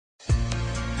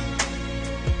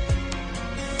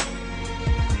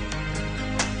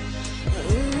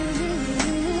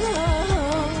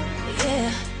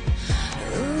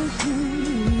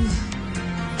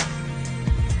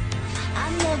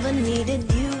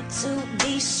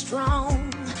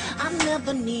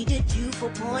never needed you for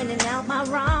pointing out my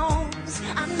wrongs.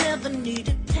 I never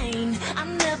needed pain, I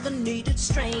never needed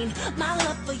strain. My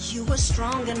love for you was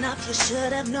strong enough, you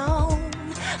should have known.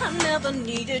 I never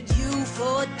needed you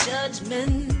for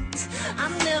judgment. I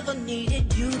never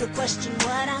needed you to question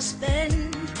what I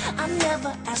spend. I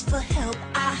never asked for help,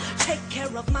 I take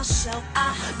care of myself.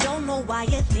 I don't know why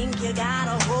you think you got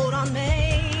a hold on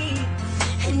me.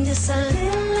 And it's a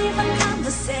little even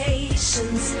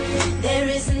conversations. There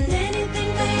isn't anything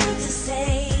for you to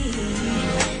say.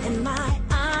 And my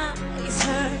eyes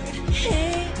hurt,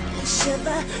 and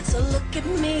shiver. So look at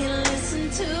me and listen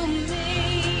to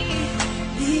me.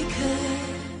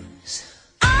 Because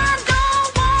I don't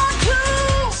want to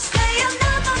stay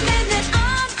another minute.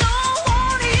 I don't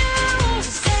want you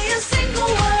to say a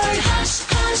single word. Hush,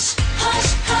 hush,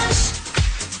 hush, hush.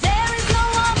 There is no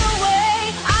other way.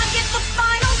 I get the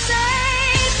final say.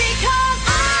 Because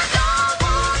I don't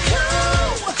want to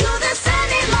do this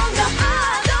any longer. I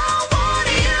don't want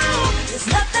you. There's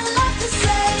nothing left to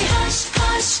say. Hush,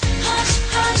 hush, hush,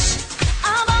 hush.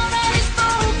 I've already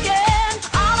spoken.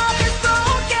 All of it's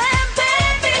broken,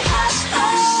 baby. Hush,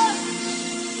 hush.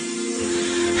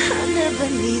 I never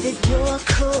needed your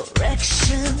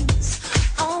corrections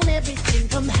on everything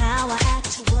from how I act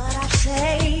to what I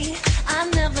say. I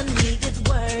never needed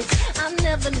words, I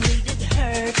never needed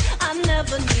hurt. I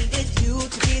never needed you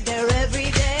to be there every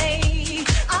day.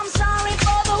 I'm sorry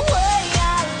for the way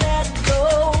I let go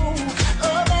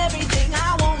of everything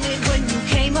I wanted when you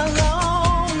came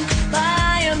along. But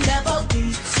I am never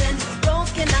beaten,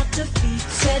 broken out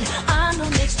defeated. I know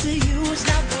next to you is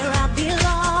not where I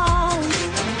belong.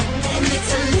 And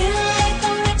it's a little late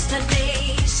for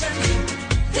explanation.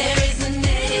 There isn't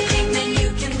anything that you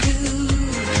can do.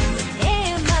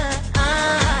 And my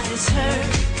eyes hurt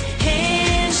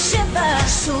and shiver.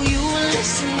 So you will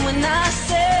listen when I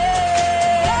say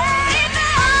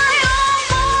I don't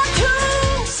want to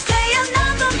stay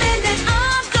another minute. I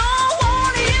don't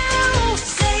want you to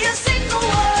say a single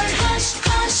word. Hush,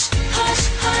 hush, hush,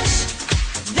 hush.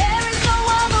 There is no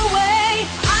other way.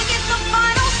 I get the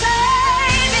final say.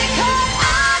 Because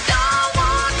I don't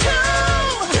want to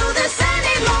do this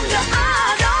any longer.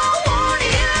 I don't want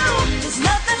you. There's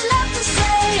nothing left to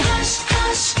say. Hush,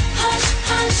 hush, hush,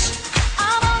 hush.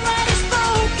 I've already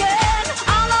spoken.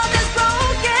 All of it's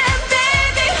broken,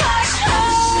 baby. Hush,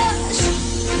 hush.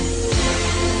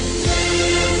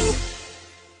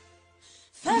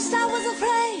 First I was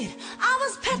afraid, I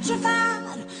was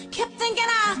petrified. Kept thinking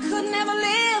I could never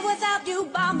live without you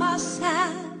by my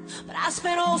side. But I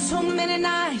spent oh so many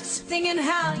nights thinking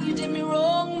how you did me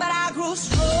wrong. But I grew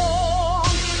strong,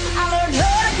 I learned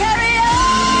how to carry